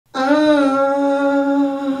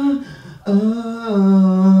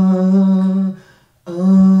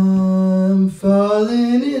I'm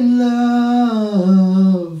falling in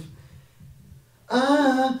love.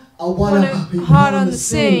 I wanna pop you hot on the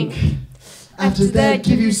sink. After that,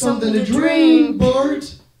 give you something to drink,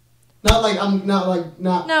 Bart. Not.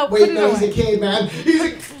 No, Wait, put no, it he's a kid, man. He's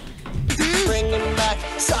a. Bringing back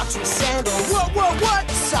socks with sandals. What?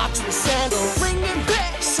 Socks with sandals. Bringing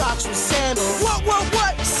back socks with sandals.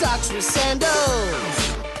 What? Socks with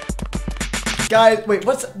sandals. Guys, wait,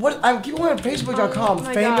 I'm keeping on Facebook.com. Oh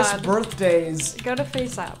my Famous God. birthdays. Go to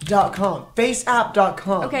FaceApp.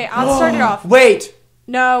 Faceapp.com. Okay, I'll start it off. Wait.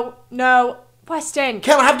 No, Weston.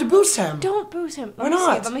 Ken, I have to boost him. Don't boost him. Why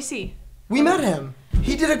not? Let me see. We met him.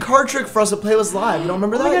 He did a card trick for us at Playlist Live. You don't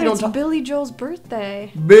remember that? Oh my God, You don't it's Billy Joel's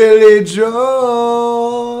birthday. Billy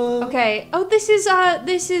Joel. Okay. Oh, this is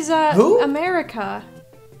Who? America.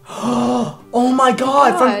 Oh my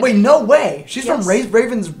God! Wait, no way! She's from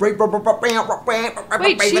Ravens. Wait,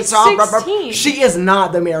 she's song. 16. She is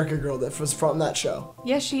not the America girl that was from that show.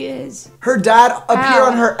 Yes, she is. Her dad appeared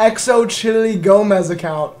on her EXO Chili Gomez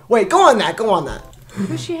account. Wait, go on that.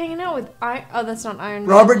 Who's she hanging out with? Oh, that's not Iron Man.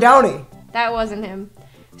 Robert Downey. That wasn't him.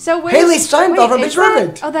 So where's Haley Steinfeld from is Pitch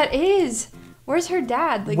Perfect. Oh, that is. Where's her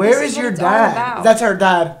dad? Like, Where this is what your it's all dad? about. That's her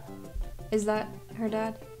dad. Is that her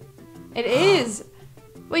dad? It is.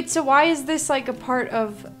 Wait, so why is this like a part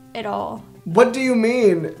of it all? What do you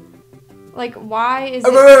mean? Like, why is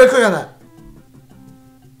Wait, it? click on that.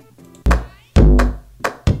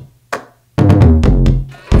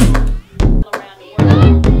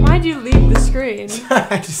 Why'd you leave the screen?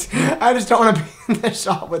 I just don't want to be in the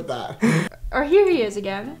shot with that. Or here he is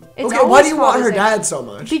again. It's Okay, why do you always want her Father's Day. dad so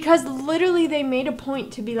much? Because literally they made a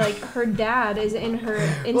point to be like, her dad is in her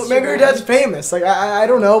Instagram. Well, maybe her dad's famous. Like, I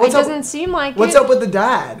don't know. It doesn't seem like What's it. up with the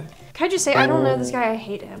dad? Can I just say, I don't know this guy, I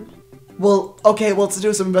hate him. Well, okay, well, let's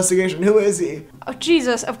do some investigation. Who is he? Oh,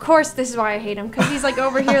 Jesus, of course this is why I hate him. Because he's like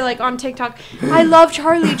over here like on TikTok. I love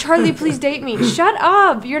Charlie. Charlie, please date me. Shut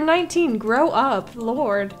up. You're 19. Grow up.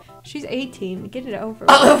 Lord. She's 18. Get it over.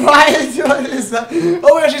 Why is that?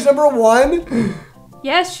 Oh my gosh, she's #1?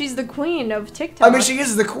 Yes, she's the queen of TikTok. I mean, she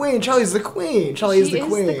is the queen. Charlie's the queen. Charlie is the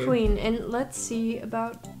queen. She is the queen. And let's see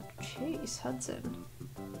about Chase Hudson.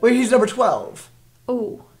 Wait, he's #12.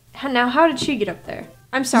 Oh. Now, how did she get up there?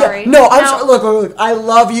 I'm sorry. Yeah, no, I'm sorry. Look. I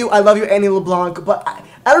love you, Annie LeBlanc, but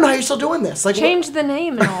I don't know how you're still doing this. Like, change the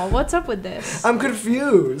name and all. What's up with this? I'm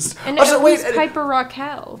confused. And also, who's Piper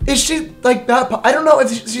Raquel? Is she like that? I don't know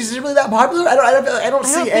if she's really that popular. I don't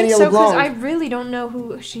see Annie think so, LeBlanc. I really don't know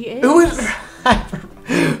who she is. Who is?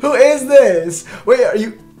 Who is this? Wait, are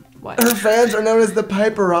you? What? Her fans are known as the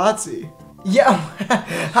paparazzi. Yeah.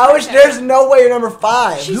 How is? There's no way you're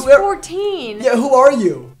 #5. She's 14. Yeah. Who are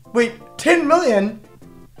you? Wait, 10 million.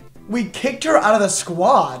 We kicked her out of the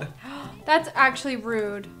squad. That's actually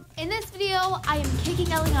rude. In this video, I am kicking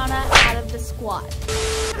Eliana out of the squad.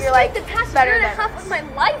 You're like the past better year and a than half of my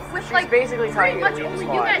life with She's like basically pretty telling much you to leave only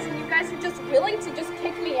the you squad. guys, and you guys are just willing to just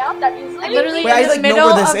kick me out that easily. Literally Wait, I in the like know middle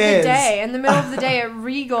where this of the is. day. In the middle of the day at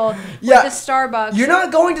Regal Yeah. with the Starbucks. You're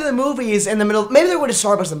not going to the movies in the middle. Maybe they're going to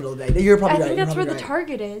Starbucks in the middle of the day. You're probably I right. think You're that's where probably the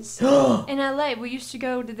right. Target is. In LA. We used to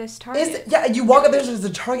go to this Target. Yeah, you walk up there's the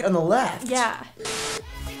Target on the left. Yeah.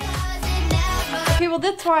 Okay, well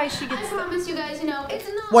that's why she I gets the, promise you guys, you know, it's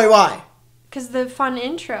not Wait, why? because the fun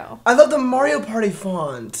intro. I love the Mario Party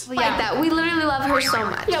font. Well, Like that. We literally love her so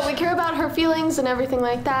much. Yeah, we care about her feelings and everything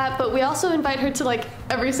like that, but we also invite her to like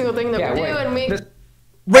every single thing that we do and we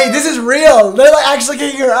Wait, this is real. They're like actually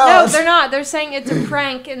kicking her No, out. they're not. They're saying it's a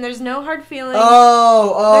prank and there's no hard feelings.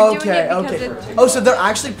 Oh, They're doing it okay, because okay. it- Oh, so they're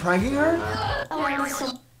actually pranking her?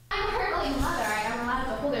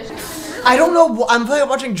 I don't know. I'm playing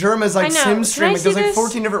watching Germa's like I know. sim Can stream. I Like, there's see like this?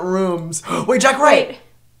 14 different rooms. Wait, Jack Wright. Wait,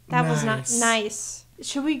 that was not Nice. nice.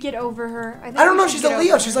 Should we get over her? think I don't we know. should She's get a over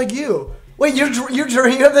Leo. her. She's like you. Wait, you have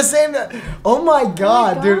the same. Oh my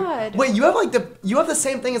god, dude. God. Wait, you have the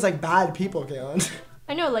same thing as like bad people, Kaylin.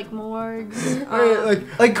 I know, like morgues. Wait,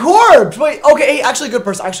 like Corbs. Wait, okay, hey, actually good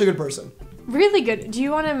person. Actually good person. Really good. Do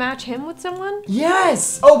you want to match him with someone?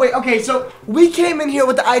 Yes. Oh wait. Okay. So we came in here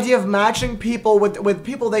with the idea of matching people with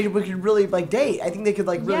people we could really like date. I think they could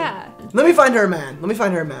like really. Yeah. Let me find her a man. Let me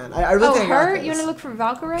find her a man. I really Oh, think I got her? this. You want to look for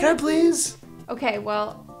Valkyrie? Can I please? Okay,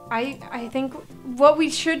 well, I think what we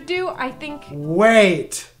should do, I think...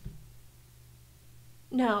 Wait.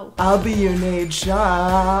 No. I'll be your Nate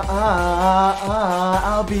Shot.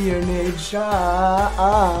 I'll be your Nate Shot.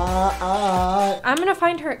 I'm gonna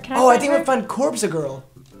find her. Can I Oh, I find think her? we'll find Corpse a girl.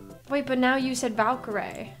 Wait, but now you said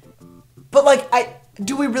Valkyrie. But like,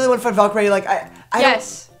 do we really want to find Valkyrie? Like, I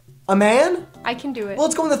Yes. don't, a man? I can do it. Well,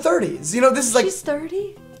 let's go in the 30s. You know, this is like. She's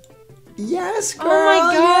 30? Yes, girl. Oh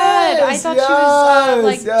my god. Yes, I thought she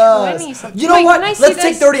was like 20 something. You know Wait, what? can I see Let's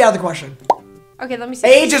take this? 30 out of the question. Okay, let me see.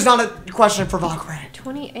 Age is not a question for Valkyrie.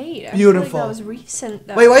 28. I feel Beautiful. like that was recent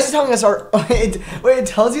though. Wait, why is it telling us our... Wait, it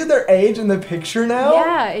tells you their age in the picture now?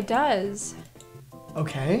 Yeah, it does.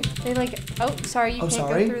 Okay. They like... Oh, sorry, you Oh, can't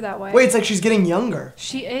sorry. go through that way. Wait, it's like she's getting younger.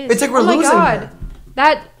 She is. It's like we're oh my losing god. her.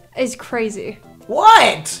 That is crazy.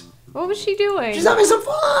 What? What was she doing? She's having some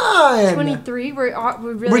fun. 23. We're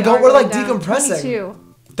really We're like down. decompressing.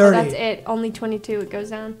 22. 30. Oh, that's it. Only 22. It goes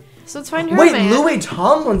down. So let's find her, Wait, man. Louis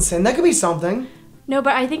Tomlinson. That could be something. No,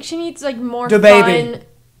 but I think she needs like more Da fun. baby.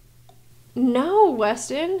 No,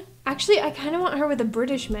 Weston. Actually, I kind of want her with a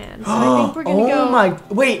British man. So I think we're gonna go. Oh my!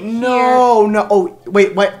 Wait, no. Oh,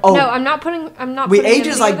 wait. Oh. No, I'm not putting. Wait, Wait, age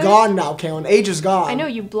is like gone now, Kaylin. Age is gone. I know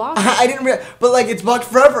you blocked it. I didn't realize, but like it's blocked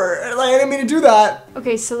forever. Like I didn't mean to do that.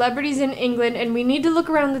 Okay, celebrities in England, and we need to look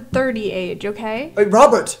around the 30 age. Okay. Wait,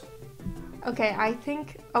 Robert. Okay, I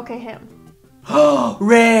think. Okay, him.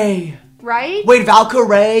 Ray. Right? Wait,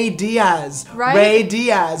 Valkyrie Diaz. Right? Ray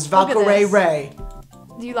Diaz. Look at Valkyrie this. Ray.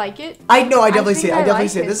 Do you like it? I know. I definitely think see it. I I definitely like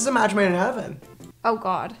see it. it. This is a match made in heaven. Oh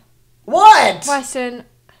God. What? Weston.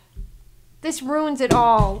 This ruins it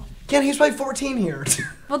all. Ken, he's probably 14 here.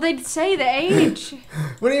 Well, they'd say the age.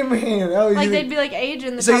 What do you mean? Oh, Like you they'd be like age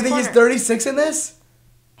in the so top you think he's corner. 36 in this?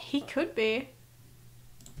 He could be.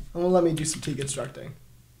 Well, let me do some deconstructing.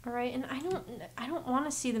 All right, and I don't want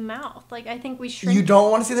to see the mouth. Like I think we shrink. You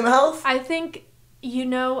don't want to see the mouth? I think in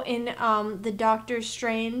the Doctor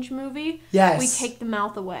Strange movie, Yes. we take the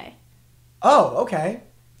mouth away. Oh, okay.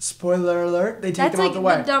 Spoiler alert. They take That's the like mouth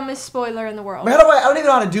away. the dumbest spoiler in the world. Wait, how do I don't even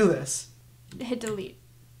know how to do this. Hit delete.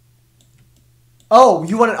 Oh,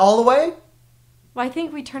 you want it all the way? Well, I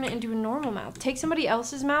think we turn it into a normal mouth. Take somebody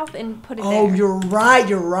else's mouth and put it Oh, there. you're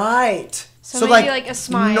right. So maybe like a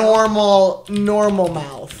smile. Normal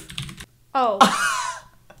mouth. Oh.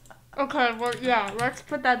 Okay, well, yeah, let's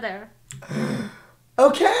put that there.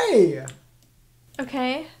 Okay.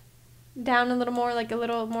 Okay. Down a little more, like a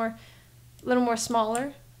little more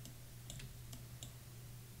smaller.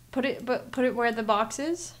 Put it where the box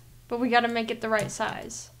is, but we gotta make it the right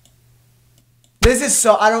size. This is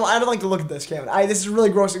so I don't like to look at this, Kevin. This is really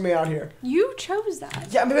grossing me out here. You chose that.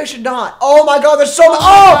 Yeah, maybe I should not. Oh my God, there's so much.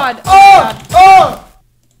 God.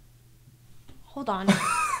 Hold on.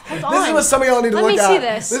 Hold on. This is what some of y'all need to Let look me at. see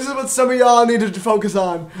this. This is what some of y'all need to focus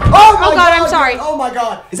on. Oh my God, I'm sorry. Oh my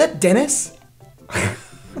God. Is that Dennis?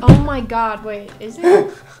 Oh my God! Wait, is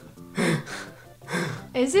it?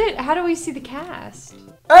 Is it? How do we see the cast?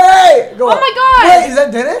 Hey! Go Oh on. my God! Wait, is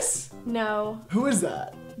that Dennis? No, Who is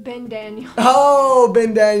that? Ben Daniel. Oh,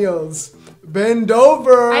 Ben Daniels. Bend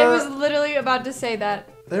over. I was literally about to say that,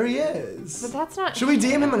 There he is. but that's not. Should we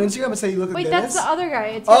DM him on Instagram and say you look like Wait, Dennis? that's the other guy.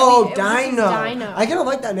 It's Oh, this is Dino. Dino. I kind of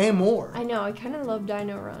like that name more. I know. I kind of love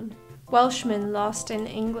Dino Run. Welshman lost in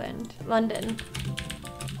England, London.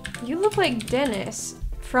 You look like Dennis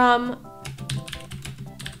from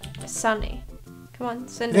Sunny. Come on,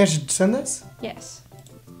 send You think I it. should send this? Yes.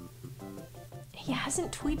 He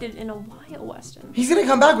hasn't tweeted in a while, Weston. He's gonna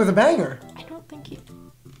come back with a banger. I don't think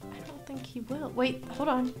he will. Wait, hold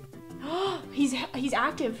on. he's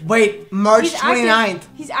active. Wait, March He's 29th. active.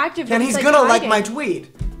 He's active. And but he's like gonna like hiding. my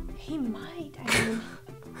tweet. He might. I mean,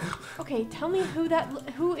 okay, tell me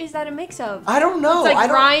who is that a mix of? I don't know. It's like I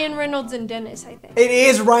don't. Ryan Reynolds and Dennis, I think. It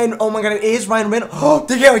is Ryan. Oh my God, it is Ryan Reynolds. Oh,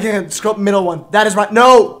 I can't scroll middle one. That is Ryan.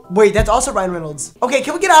 No, wait, that's also Ryan Reynolds. Okay,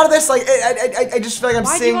 can we get out of this? Like, I just feel like I'm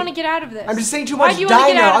Why do saying. you want to get out of this? I'm just saying too Why much do you wanna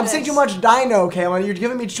get Dino. out of I'm saying this? too much Dino, Kayla. You're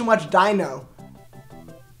giving me too much Dino.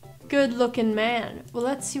 Good looking man. Well,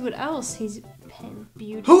 let's see what else he's been.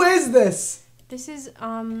 Beauty. Who is this? This is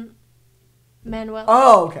Manuel.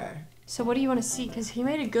 Oh, okay. So what do you want to see? Because he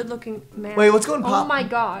made a good looking man. Wait, what's going Oh pop? my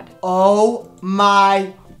God. Oh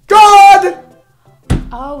my God!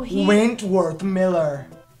 Oh, Wentworth Miller.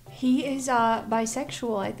 he is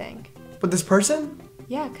bisexual, I think. But this person?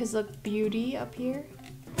 Yeah, because look, beauty up here.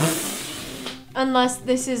 Unless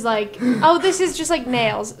this is like, oh, this is just like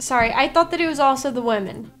nails. Sorry, I thought that it was also the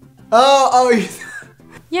women. Oh.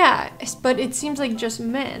 Yeah, but it seems like just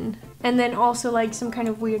men. And then also like some kind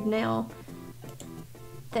of weird nail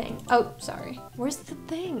thing. Oh, sorry. Where's the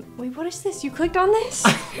thing? Wait, what is this? You clicked on this?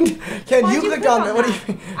 Ken, Why'd you clicked on that. What do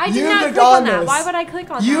you? I did you not clicked click on this. that. Why would I click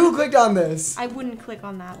on that? You clicked on this. I wouldn't click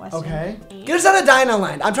on that, Weston. Okay. Get us out of Dino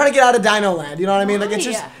Land. I'm trying to get out of Dino Land. You know what I mean? Like Why?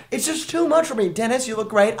 it's just too much for me. Dennis, you look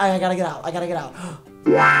great. I gotta get out. I gotta get out.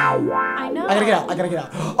 I know. I gotta get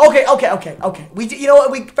out. Okay. You know what?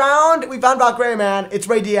 We found Valkyrie, man. It's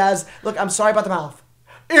Ray Diaz. Look, I'm sorry about the mouth.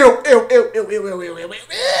 Ew.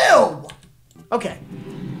 Okay.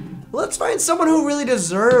 Let's find someone who really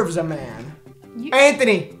deserves a man.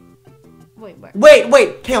 Anthony. Wait, where?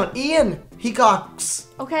 Wait, count. Ian Hecox.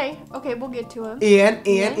 Okay, we'll get to him. Ian,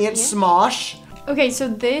 Smosh. Okay, so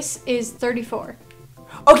this is 34.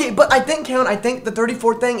 Okay, but I think the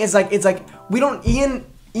 34 thing is like, it's like, we don't,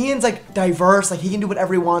 Ian's like diverse, like he can do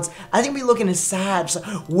whatever he wants. I think we look in his Sag. So,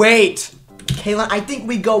 wait, Kaylin, I think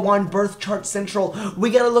we go on Birth Chart Central. We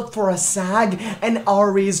gotta look for a Sag, an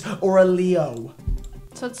Aries, or a Leo.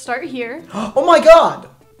 So let's start here. Oh my god!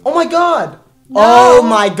 Oh my god! No. Oh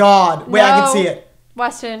my god! Wait, I can see it.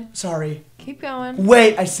 Weston. Sorry. Keep going.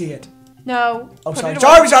 Wait, I see it. No. Oh, Put sorry. it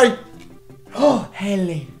away. Sorry. Oh,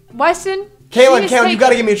 Haley. Weston. Kaylin, you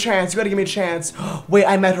gotta give me a chance. You gotta give me a chance. Wait,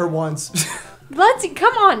 I met her once. Let's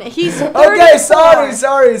come on. He's 34. Okay,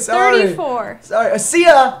 sorry. 34. Sorry. See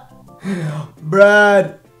ya.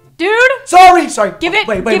 Brad. Dude. Sorry. Give it.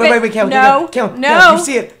 Wait, Kaylin. No. Kaylin, No.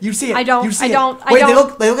 You see it. I don't. Wait, they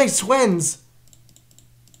look like twins.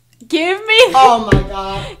 Give me. Oh my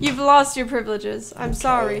god. You've lost your privileges. I'm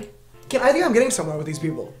sorry. I think I'm getting somewhere with these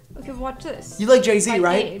people. Okay, watch this. You like Jay-Z, By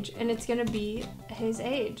right? age, and it's gonna be his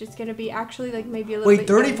age. It's gonna be actually like maybe a little Wait, bit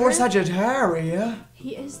 34 younger. Sagittarius?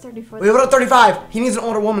 He is 34. Wait, what about 35? He needs an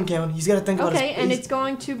older woman, Kaylin. He's gotta think about his... Okay, and it's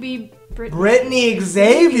going to be Brittany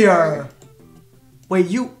Xavier. Wait,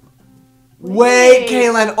 Wait,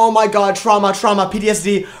 Kaylin. Oh my god, trauma,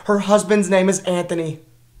 PTSD. Her husband's name is Anthony.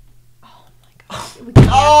 Oh my god. We can't.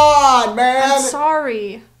 God, man. I'm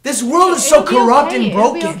sorry. This world is so It'll be corrupt okay. and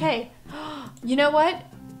broken. It'll be okay. You know what?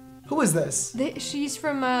 Who is this? She's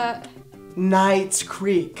from Knights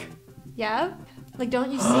Creek. yeah. Like,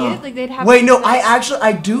 don't you see it? Like, they'd have. Wait, no,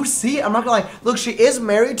 I do see it. I'm not gonna lie. Look, she is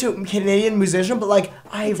married to a Canadian musician, but like,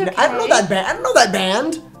 I don't know that band. I don't know that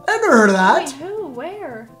band. I've never heard of that. Wait, who?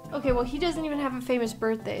 Where? Okay, well, he doesn't even have a famous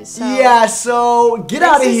birthday, so. Yeah, so get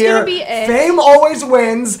out of This is here. gonna be it. Fame always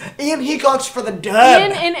wins. Ian Hecox for the dub.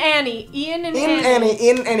 Ian and Annie. Ian and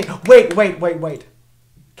Annie. Wait.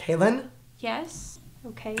 Kaylin? Yes.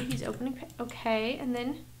 Okay, he's opening. Okay, and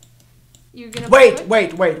then you're gonna. Wait.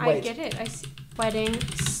 I get it. I see. Wedding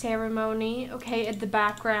ceremony. Okay, at the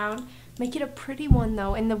background. Make it a pretty one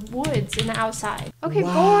though, in the woods, in the outside. Okay,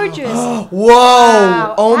 gorgeous. Whoa!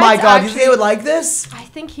 Wow. Oh my That's god! Do you think they would like this? I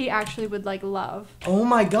think he actually would like love. Oh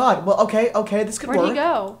my god! Well, okay, this could work. Where'd he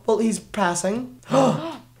go? Well, he's passing.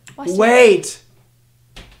 What's Wait.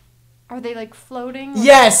 Are they like floating?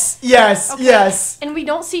 Yes. Okay. Yes. And we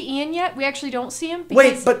don't see Ian yet. We actually don't see him.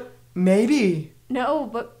 Wait, but maybe no,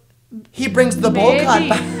 but he brings the bowl cut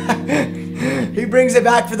back. He brings it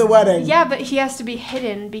back for the wedding. yeah, but he has to be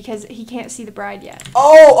hidden because he can't see the bride yet.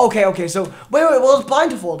 Oh, okay. So wait. Well, let's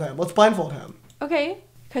blindfold him. Okay,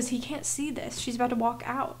 because he can't see this. She's about to walk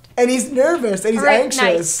out. And he's nervous and he's Alright, anxious.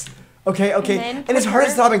 nice. Okay. then And his put heart is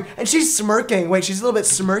her- throbbing. And she's smirking. Wait, she's a little bit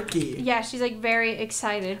smirky. Yeah, she's like very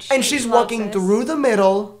excited. And she's loves walking this. through the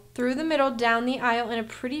middle. Through the middle, down the aisle in a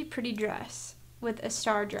pretty dress with a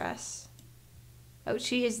star dress. Oh,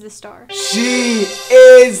 she is the star. She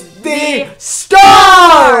is the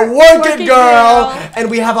star! Work it, Work it, girl! girl. And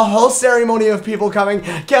we have a whole ceremony of people coming.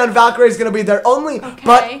 Count Valkyrie's gonna be there only.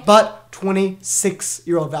 Okay. But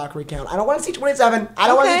 26-year-old Valkyrie count. I don't want to see 27. I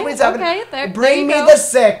don't want to see 27. Okay, there Bring you me go. the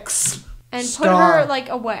 6. And star. put her like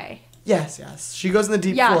away. Yes. She goes in the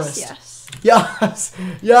deep forest. Yes.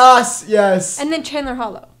 Yes. And then Chandler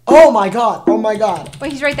Hollow. Oh my god.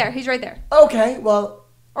 Wait, he's right there. Okay, well.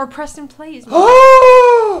 Or Preston Plays.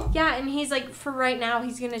 Oh! Yeah, and he's like, for right now,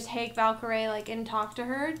 he's gonna take Valkyrie like and talk to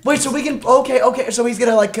her. Wait, so we can. Okay. So he's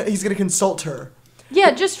gonna consult her.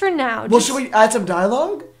 Yeah, just for now. Well, should we add some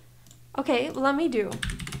dialogue? Okay, let me do.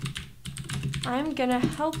 I'm gonna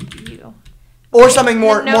help you. Or something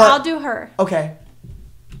more. No, I'll do her. Okay.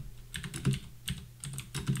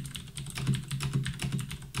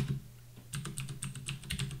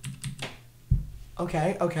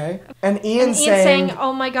 Okay. And Ian's saying,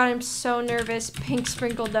 "Oh my god, I'm so nervous. Pink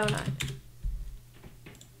sprinkled donut."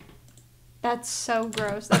 That's so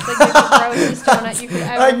gross. That's like the grossest donut you could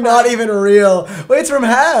ever. like not even real. Wait, it's from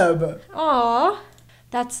Heb. Aw,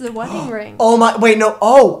 that's the wedding ring. Oh my! Wait, no.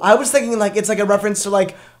 Oh, I was thinking like it's like a reference to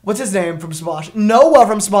like what's his name from Smosh? Noah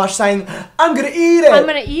from Smosh saying, "I'm gonna eat it." I'm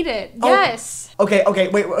gonna eat it. Oh. Yes. Okay.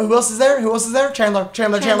 Wait, who else is there? Chandler.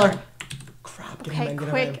 Crap. Get Okay, him in,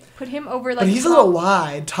 quick. Put him over like. But he's a top. little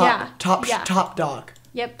wide. Top Yeah. dog.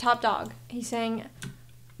 Yep, top dog. He's saying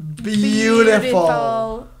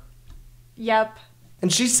Beautiful. Yep.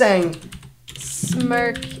 And she's saying,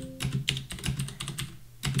 Smirk,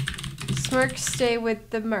 stay with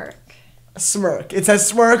the Merc. smirk. It says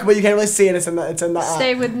smirk, but you can't really see it. It's in the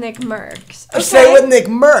Stay with Nick Mercs. Stay with Nick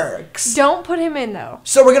Mercs. Don't put him in though.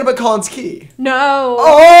 So we're gonna put Colin's key. No.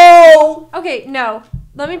 Oh! Okay, no.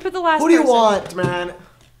 Let me put the last Who do you person. want, man?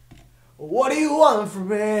 What do you want from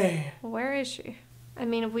me? Where is she? I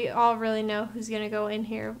mean, we all really know who's gonna go in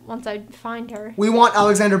here once I find her. We want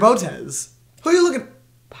Alexander Botez. Who are you looking?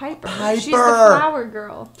 Piper. Piper. She's the flower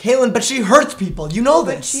girl. Caitlin, but she hurts people. You know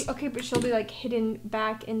But this. but she'll be like hidden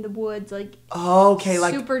back in the woods, like Okay,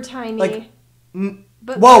 like super tiny. like.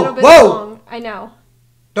 But Whoa, a little bit whoa! long. I know.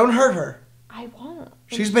 Don't hurt her. I won't.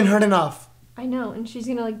 She's been hurt enough. I know, and she's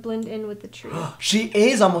gonna like blend in with the tree. She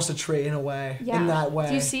is almost a tree in a way. Yeah. In that way.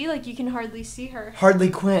 Do you see? Like you can hardly see her. Hardly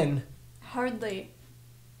Quinn. Hardly.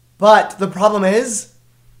 But the problem is.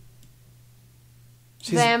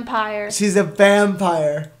 Vampire. She's a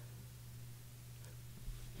vampire.